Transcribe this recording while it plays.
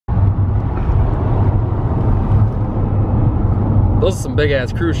Those are some big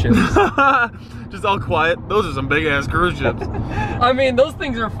ass cruise ships. Just all quiet. Those are some big ass cruise ships. I mean, those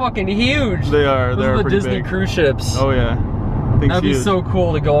things are fucking huge. They are. Those are the pretty Disney big. cruise ships. Oh yeah. That'd be so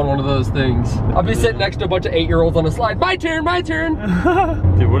cool to go on one of those things. I'll be sitting next to a bunch of 8-year-olds on a slide. My turn, my turn.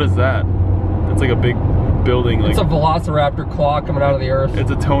 Dude, what is that? It's like a big building. It's a velociraptor claw coming out of the earth. It's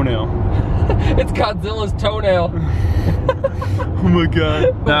a toenail. It's Godzilla's toenail. Oh my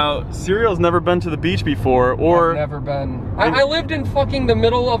god. Now, Serial's never been to the beach before, or... I've never been. I lived in fucking the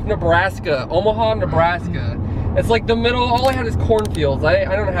middle of Nebraska, Omaha, Nebraska. It's like the middle, all I had is cornfields.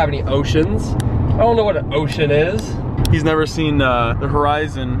 I don't have any oceans. I don't know what an ocean is. He's never seen the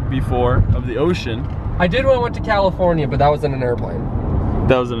horizon before of the ocean. I did when I went to California, but that was in an airplane.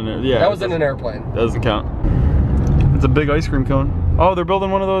 That was in an airplane. Yeah. That was in an airplane. That doesn't count. It's a big ice cream cone. Oh, they're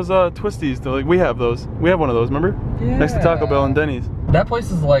building one of those twisties. Like we have those. We have one of those. Remember? Yeah. Next to Taco Bell and Denny's. That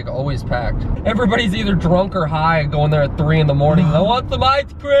place is like always packed. Everybody's either drunk or high, going there at 3 in the morning. I want some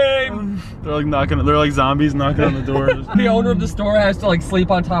ice cream. They're like knocking. They're like zombies knocking on the door. The owner of the store has to like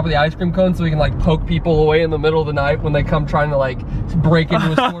sleep on top of the ice cream cone so he can like poke people away in the middle of the night when they come trying to like break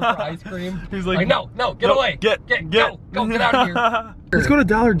into a store for ice cream. He's like, no, get away. Go, get out of here. Let's go to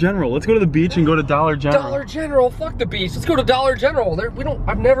Dollar General. Let's go to the beach and go to Dollar General. Dollar General, fuck the beach. Let's go to Dollar General.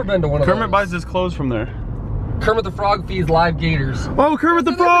 I've never been to one of those. Kermit buys his clothes from there. Kermit the Frog feeds live gators. Oh, Kermit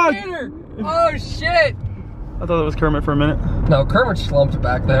the Frog! Oh shit! I thought that was Kermit for a minute. No, Kermit's slumped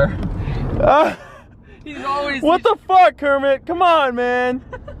back there. He's always. What the fuck, Kermit? Come on, man.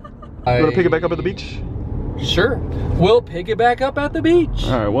 You want to pick it back up at the beach? Sure. We'll pick it back up at the beach.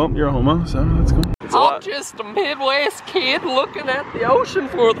 All right. Well, you're a homo, so let's go. I'm just a Midwest kid looking at the ocean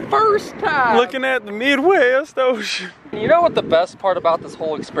for the first time. Looking at the Midwest Ocean. You know what the best part about this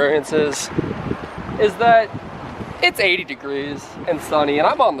whole experience is? Is that it's 80 degrees and sunny and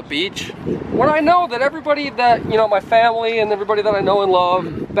I'm on the beach. When I know that everybody that, you know, my family and everybody that I know and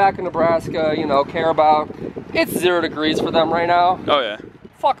love back in Nebraska, you know, care about, it's 0 degrees for them right now. Oh yeah.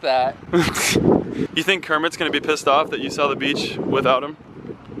 Fuck that. You think Kermit's gonna be pissed off that you saw the beach without him?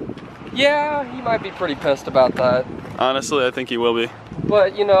 Yeah, he might be pretty pissed about that. Honestly, I think he will be.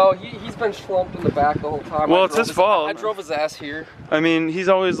 But, you know, he's been slumped in the back the whole time. Well, it's his fault. I drove his ass here. I mean, he's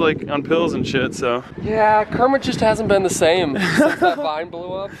always like on pills and shit, so. Yeah, Kermit just hasn't been the same since that vine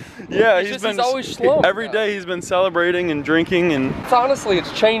blew up. Yeah, he's always slumped. Every day he's been celebrating and drinking and. Honestly,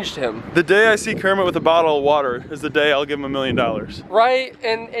 it's changed him. The day I see Kermit with a bottle of water is the day I'll give him $1 million. Right,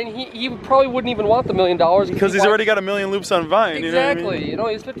 and he probably wouldn't even want the $1 million because he's already got 1 million loops on Vine. Exactly. You know what I mean? You know,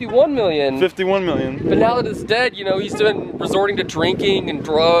 he's 51 million. 51 million. But now that it's dead, you know, he's been resorting to drinking and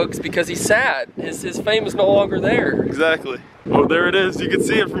drugs because he's sad. His fame is no longer there. Exactly. Oh, there it is. You can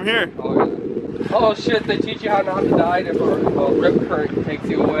see it from here. Oh, yeah. Oh shit, they teach you how not to die if a rip current takes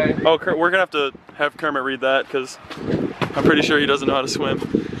you away. Oh, we're gonna have Kermit read that because I'm pretty sure he doesn't know how to swim.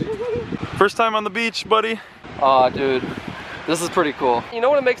 First time on the beach, buddy. Aw, dude. This is pretty cool. You know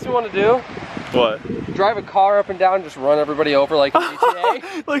what it makes me want to do? What? Drive a car up and down and just run everybody over like in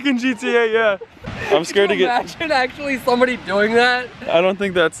GTA. Like in GTA, yeah. I'm scared to get. Imagine actually somebody doing that. I don't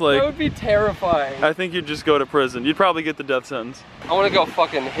think that's like. That would be terrifying. I think you'd just go to prison. You'd probably get the death sentence. I want to go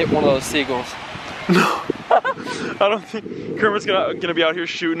fucking hit one of those seagulls. No. I don't think Kermit's gonna be out here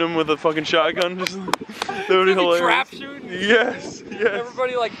shooting him with a fucking shotgun. Just, that would be hilarious. Trap shooting? Yes, yes.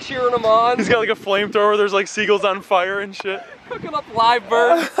 Everybody like cheering him on. He's got like a flamethrower. There's like seagulls on fire and shit. Cooking up live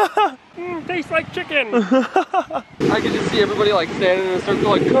birds. Tastes like chicken. I can just see everybody like standing in a circle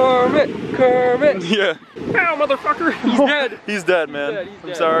like, Kermit, Kermit. Yeah. Ow, motherfucker. He's dead. He's dead, man. He's I'm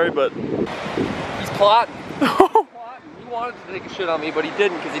dead. sorry, but. He's plotting. He wanted to take a shit on me, but he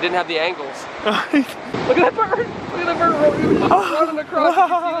didn't because he didn't have the angles. Look at that bird. Look at that bird running across.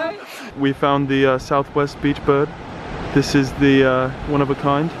 Did you see that? We found the Southwest beach bird. This is the one of a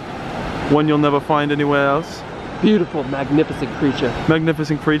kind. One you'll never find anywhere else. Beautiful, magnificent creature.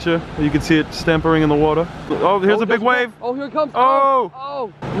 Magnificent creature. You can see it stampering in the water. Oh, here's a big wave. Oh, here it comes. Oh.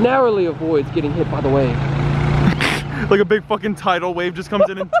 Oh. Narrowly avoids getting hit by the wave. Like a big fucking tidal wave just comes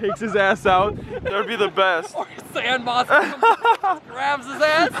in and takes his ass out. That would be the best. Or a sand monster comes grabs his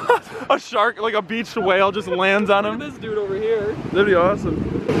ass. A shark, like a beached whale, just lands on him. Look at this dude over here. That'd be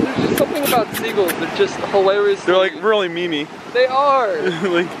awesome. There's just something about seagulls that just hilarious. They're like really memey. They are.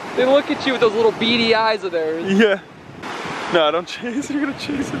 Like, they look at you with those little beady eyes of theirs. Yeah. No, don't chase. You're gonna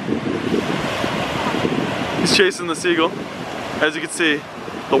chase him. He's chasing the seagull. As you can see,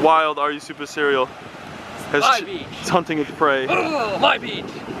 the wild Are You Super Cereal is hunting its prey. Oh, my beach.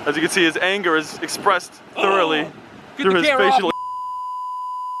 As you can see, his anger is expressed thoroughly through his facial.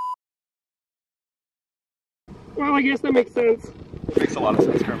 Well, I guess that makes sense. Makes a lot of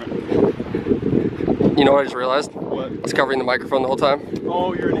sense, Kermit. You know what I just realized? What? I was covering the microphone the whole time.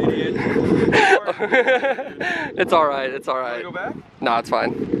 Oh, you're an idiot. It's alright, it's alright. Go back? Nah, it's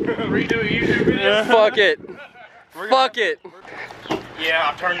fine. Redo a YouTube video? Fuck it. Fuck it. Yeah,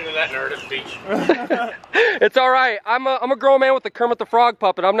 I'll turn into that nerd at the beach. It's alright. I'm a grown man with the Kermit the Frog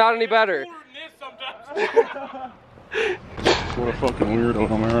puppet. I'm not any better. What a fucking weirdo,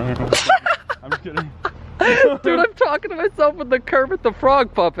 am I right? I'm just kidding. Dude, I'm talking to myself with the Kermit the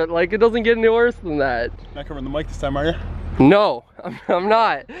Frog puppet. Like, it doesn't get any worse than that. Not covering the mic this time, are you? No, I'm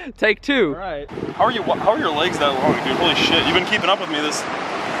not. Take two. Alright. How are your legs that long, dude? Holy shit. You've been keeping up with me this.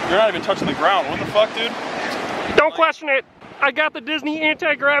 You're not even touching the ground. What the fuck, dude? Don't question it. I got the Disney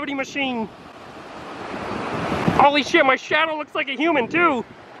anti-gravity machine. Holy shit, my shadow looks like a human too.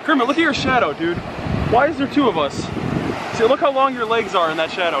 Kermit, look at your shadow, dude. Why is there two of us? See, look how long your legs are in that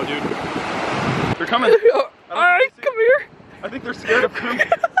shadow, dude. They're coming. Alright, come here. I think they're scared of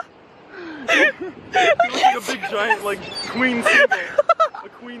Kermit. You look like a big giant, like, queen seagull. A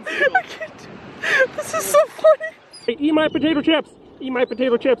queen seagull. This is so funny. Hey, eat my potato chips. Eat my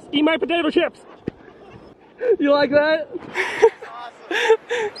potato chips. Eat my potato chips. You like that?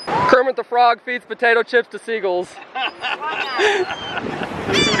 Awesome. Kermit the Frog feeds potato chips to seagulls.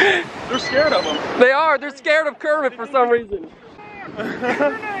 They're scared of them. They are. They're scared of Kermit for some reason.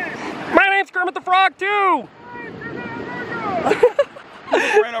 My name's Kermit the Frog too.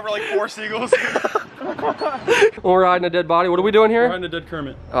 Ran over like 4 seagulls. We're hiding a dead body. What are we doing here? We're hiding a dead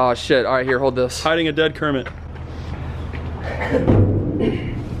Kermit. Oh shit. All right, here, hold this. Hiding a dead Kermit.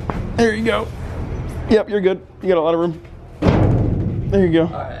 There you go. Yep, you're good. You got a lot of room. There you go.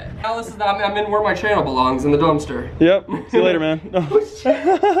 All right. Now this is not, I'm in where my channel belongs, in the dumpster. Yep. See you later, man.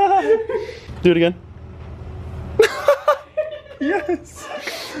 Do it again. Yes.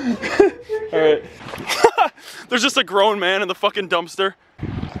 All right. There's just a grown man in the fucking dumpster.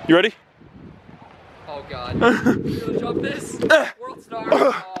 You ready? Oh god. You gonna jump this? World star.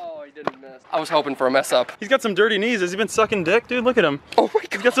 Oh, he didn't miss. I was hoping for a mess up. He's got some dirty knees. Has he been sucking dick, dude? Look at him. Oh my god.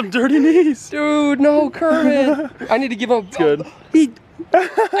 He's got some dirty knees. Dude, no, Kermit. I need to give him. Good.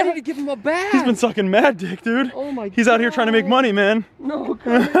 I need to give him a bath. He's been sucking mad dick, dude. Oh my god. He's out here trying to make money, man. No,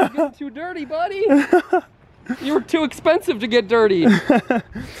 Kermit, you're getting too dirty, buddy. You were too expensive to get dirty. But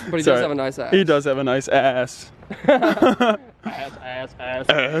he does have a nice ass. He does have a nice ass. Ass.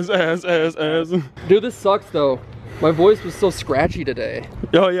 Dude, this sucks though. My voice was so scratchy today.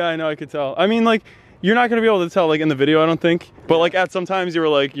 Oh yeah, I know, I could tell. I mean, like, you're not gonna be able to tell, like, in the video, I don't think. But like, at sometimes you were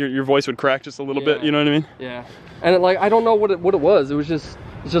like, your voice would crack just a little bit. You know what I mean? Yeah. And like, I don't know what it was. It was just,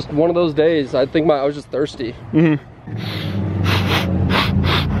 it's just one of those days. I think I was just thirsty. Mm-hmm.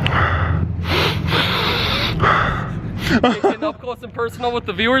 Getting up close and personal with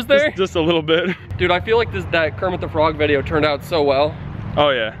the viewers there? Just a little bit. Dude, I feel like that Kermit the Frog video turned out so well.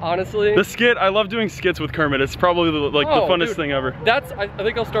 Oh yeah. Honestly. The skit, I love doing skits with Kermit. It's probably the funnest thing ever. I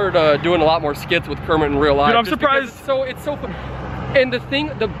think I'll start doing a lot more skits with Kermit in real life. Dude, I'm surprised. It's so fun. And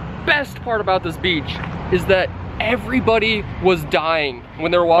the best part about this beach is that everybody was dying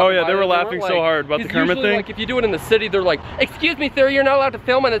when they were walking. Oh yeah, by. they were laughing so hard about the Kermit thing. Like, if you do it in the city, they're like, "Excuse me, sir, you're not allowed to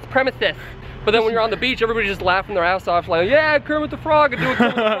film on its premises." But then when you're on the beach, everybody's just laughing their ass off, like, "Yeah, Kermit the Frog," and doing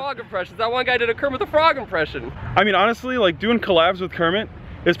Kermit the Frog impressions. That one guy did a Kermit the Frog impression. I mean, honestly, like, doing collabs with Kermit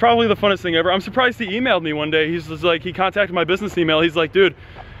is probably the funnest thing ever. I'm surprised he emailed me one day. He's just like, he contacted my business email. He's like, "Dude,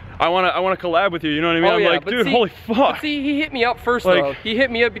 I wanna collab with you." You know what I mean? Oh, I'm yeah, like, dude, holy fuck. See, he hit me up first, like, though. He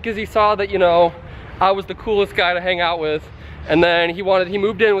hit me up because he saw that, you know, I was the coolest guy to hang out with, and then he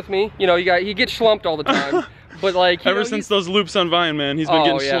moved in with me. You know, he gets schlumped all the time, but like, ever since those loops on Vine, man, he's been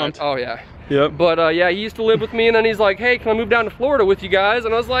getting schlumped. Oh yeah. Yep. But yeah, he used to live with me, and then he's like, "Hey, can I move down to Florida with you guys?"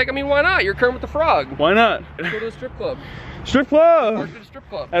 And I was like, "I mean, why not? You're Kermit the Frog. Why not? Let's go to a strip club." Strip club. Strip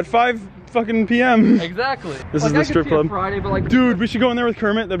club. At 5 fucking p.m. Exactly. This is the strip club. Friday, but like, dude, we should go in there with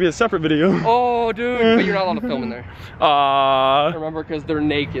Kermit. That'd be a separate video. Oh, dude, but you're not allowed to film in there. Remember, because they're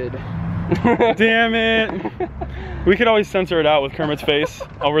naked. Damn it. We could always censor it out with Kermit's face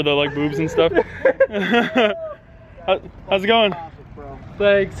over the like boobs and stuff. How's it going?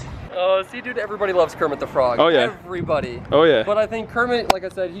 Thanks. See, dude, everybody loves Kermit the Frog. Oh yeah. Everybody. Oh yeah. But I think Kermit, like I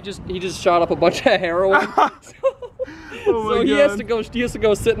said, he just shot up a bunch of heroin. So he has to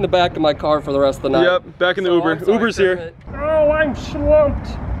go sit in the back of my car for the rest of the night. Yep, back in the Uber. Sorry, Uber's Kermit. here. Oh, I'm slumped.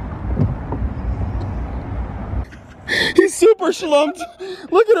 He's super schlumped.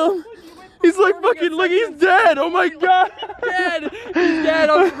 Look at him. He's like fucking, look, he's dead. Oh my god. Dead. He's dead.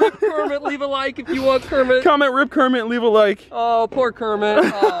 Rip Kermit. Leave a like if you want Kermit. Comment rip Kermit, leave a like. Oh, poor Kermit.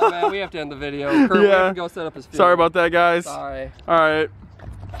 Oh man, we have to end the video. Kermit, we have to go set up his funeral. Sorry about that, guys. Sorry. All right.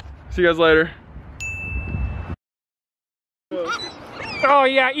 See you guys later. Oh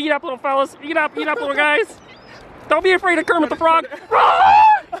yeah, eat up, little fellas. Eat up, little guys. Don't be afraid of Kermit the Frog. Run!